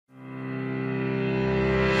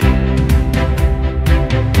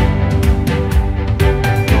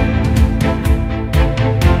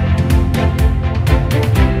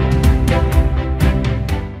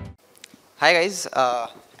Hi guys,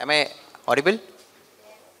 am I audible?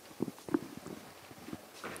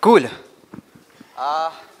 Cool.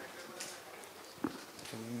 Uh,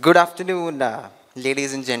 Good afternoon,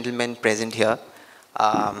 ladies and gentlemen present here.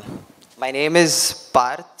 Um, my name is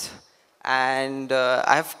Parth, and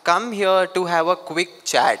I've come here to have a quick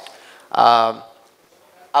chat um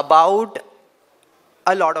about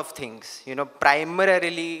a lot of things.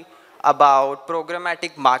 Primarily about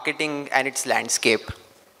programmatic marketing and its landscape.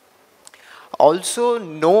 Also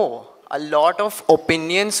know a lot of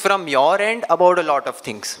opinions from your end about a lot of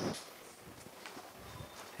things,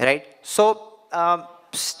 right? So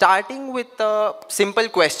starting with a simple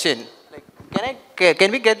question, like,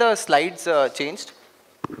 can we get the slides changed?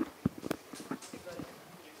 The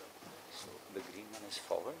green one is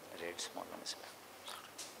forward, red small one is back.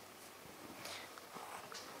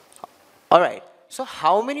 All right. So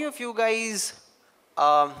how many of you guys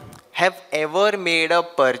have ever made a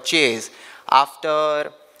purchase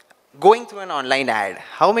after going through an online ad?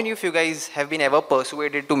 How many of you guys have been ever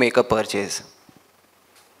persuaded to make a purchase?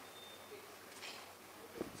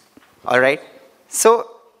 All right.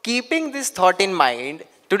 So keeping this thought in mind,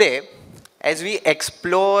 today, as we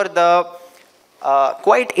explore the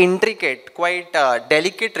quite intricate, quite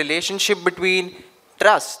delicate relationship between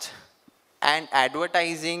trust and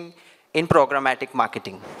advertising in programmatic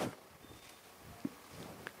marketing.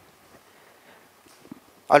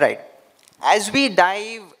 All right. As we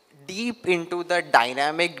dive deep into the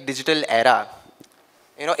dynamic digital era,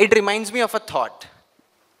 it reminds me of a thought.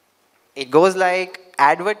 It goes like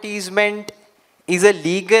advertisement is a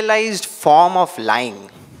legalized form of lying.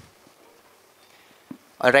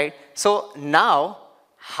 All right. So now,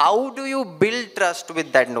 how do you build trust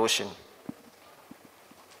with that notion?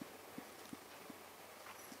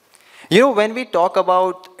 When we talk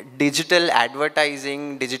about digital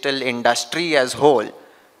advertising, digital industry as whole,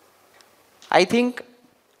 I think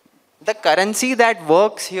the currency that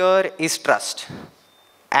works here is trust.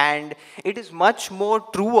 And it is much more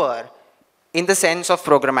truer in the sense of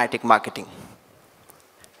programmatic marketing.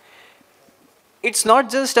 It's not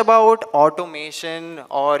just about automation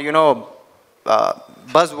or,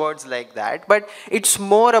 buzzwords like that, but it's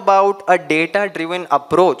more about a data-driven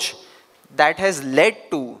approach that has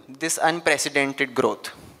led to this unprecedented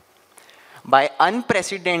growth. By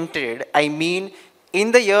unprecedented, I mean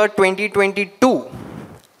in the year 2022,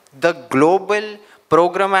 the global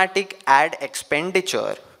programmatic ad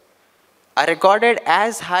expenditure are recorded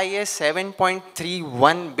as high as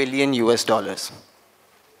 7.31 billion US dollars.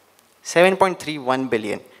 7.31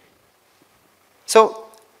 billion. So,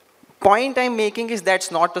 point I'm making is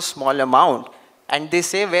that's not a small amount. And they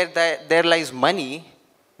say where there lies money,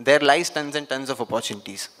 there lies tons and tons of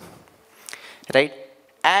opportunities. Right?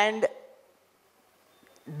 And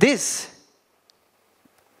this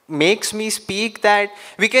makes me speak that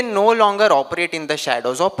we can no longer operate in the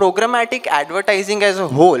shadows, or programmatic advertising as a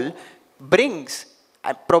whole brings,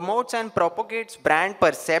 promotes and propagates brand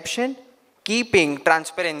perception, keeping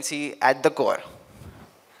transparency at the core.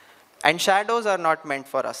 And shadows are not meant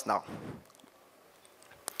for us now.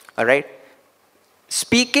 All right?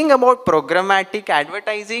 Speaking about programmatic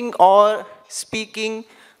advertising or speaking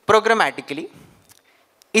programmatically,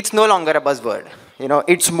 it's no longer a buzzword.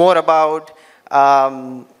 It's more about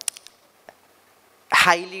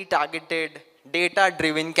highly targeted,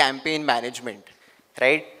 data-driven campaign management,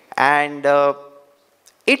 right? And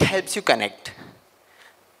it helps you connect.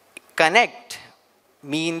 Connect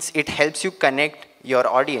means it helps you connect your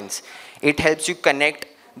audience. It helps you connect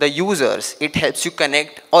the users. It helps you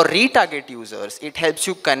connect or retarget users. It helps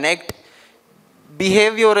you connect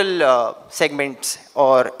behavioral segments,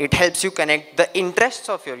 or it helps you connect the interests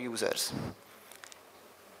of your users.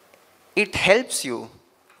 It helps you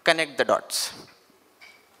connect the dots.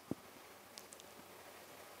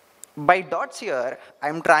 By dots here,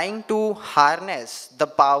 I'm trying to harness the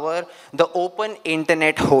power the open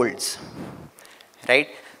internet holds, right?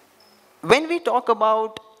 When we talk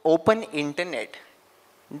about open internet,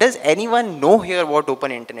 does anyone know here what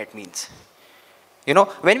open internet means?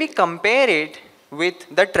 When we compare it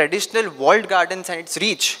with the traditional walled gardens and its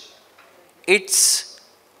reach, it's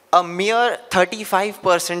a mere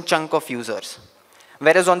 35% chunk of users.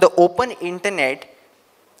 Whereas on the open internet,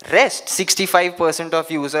 rest 65% of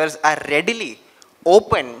users are readily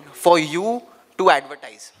open for you to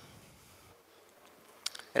advertise.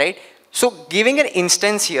 Right? So giving an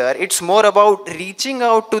instance here, it's more about reaching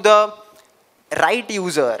out to the right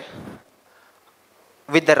user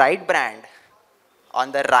with the right brand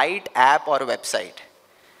on the right app or website,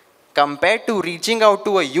 compared to reaching out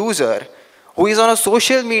to a user who is on a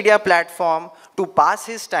social media platform to pass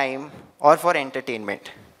his time or for entertainment.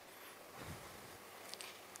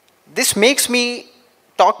 This makes me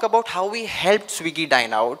talk about how we helped Swiggy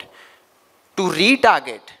Dine Out to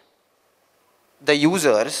retarget the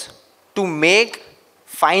users to make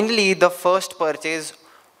finally the first purchase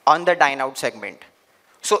on the Dine Out segment.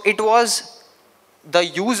 So it was the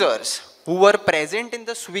users who were present in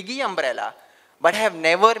the Swiggy umbrella but have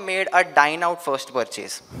never made a Dine Out first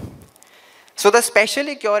purchase. So the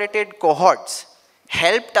specially curated cohorts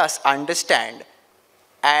helped us understand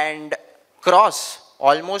and cross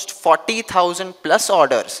almost 40,000 plus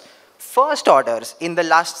orders, first orders in the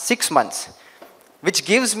last 6 months, which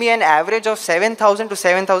gives me an average of 7,000 to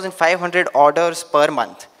 7,500 orders per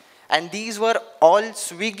month. And these were all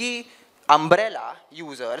Swiggy umbrella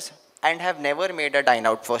users and have never made a dine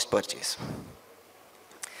out first purchase.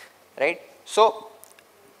 Right? So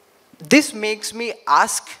this makes me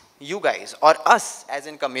ask you guys, or us as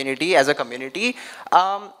a community,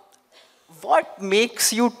 what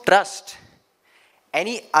makes you trust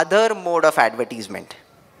any other mode of advertisement?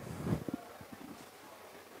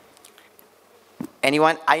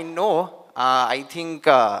 Anyone? I know, I think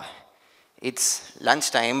it's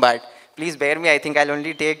lunchtime, but please bear me, I think I'll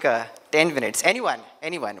only take 10 minutes. Anyone?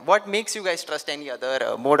 What makes you guys trust any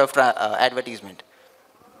other mode of advertisement?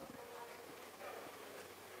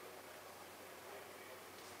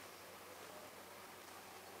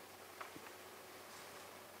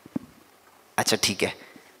 अच्छा ठीक है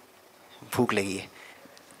भूख लगी है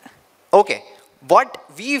okay what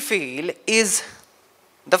we feel is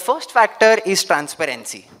the first factor is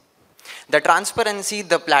transparency, the transparency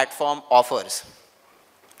the platform offers.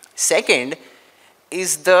 Second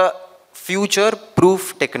is the future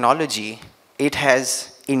proof technology it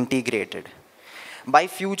has integrated. By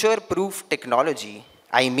future proof technology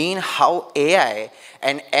I mean how AI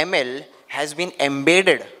and ML has been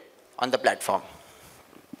embedded on the platform.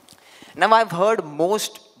 Now I've heard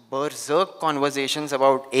most berserk conversations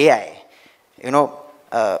about AI. You know,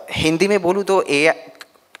 Hindi में बोलूँ तो AI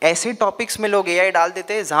ऐसे topics में लोग AI डाल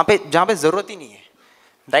देते हैं जहाँ पे ज़रूरत ही नहीं है,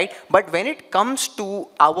 right? But when it comes to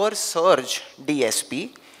our search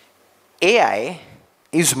DSP, AI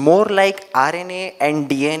is more like RNA and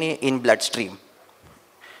DNA in bloodstream.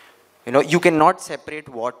 You know, you cannot separate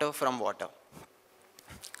water from water.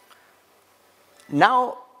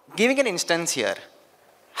 Now, giving an instance here.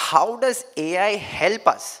 How does AI help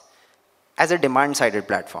us as a demand-sided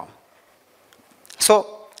platform?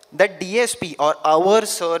 So the DSP or our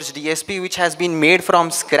search DSP, which has been made from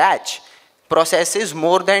scratch, processes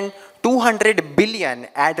more than 200 billion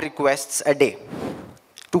ad requests a day.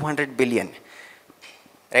 200 billion,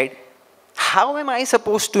 right? How am I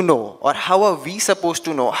supposed to know, or how are we supposed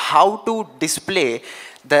to know how to display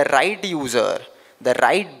the right user, the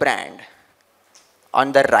right brand,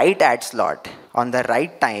 on the right ad slot, on the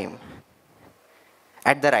right time,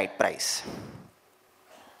 at the right price?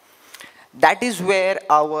 That is where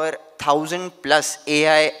our 1,000 plus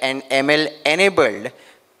AI and ML enabled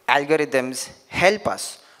algorithms help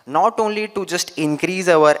us, not only to just increase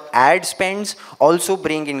our ad spends, also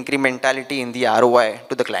bring incrementality in the ROI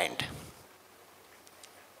to the client.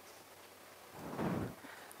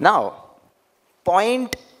 Now,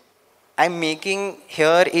 point I'm making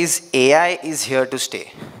here is AI is here to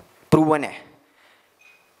stay. Proven hai.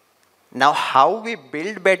 Now, how we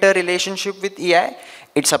build better relationship with AI,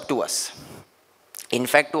 it's up to us. In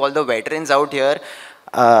fact, to all the veterans out here,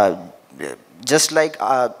 just like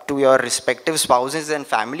to your respective spouses and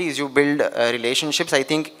families, you build relationships. I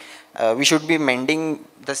think we should be mending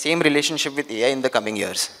the same relationship with AI in the coming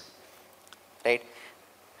years, right?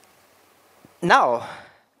 Now,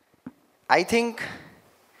 I think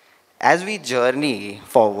as we journey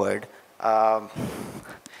forward,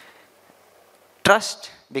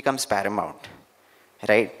 trust becomes paramount,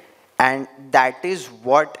 right? And that is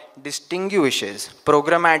what distinguishes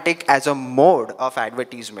programmatic as a mode of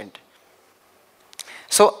advertisement.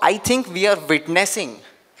 So I think we are witnessing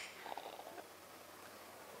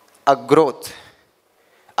a growth,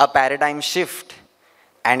 a paradigm shift,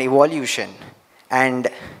 an evolution, and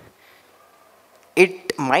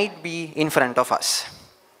it might be in front of us.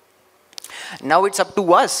 Now it's up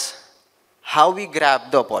to us how we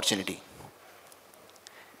grab the opportunity.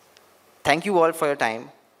 Thank you all for your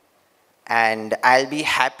time, and I'll be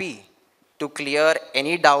happy to clear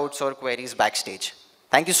any doubts or queries backstage.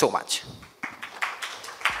 Thank you so much.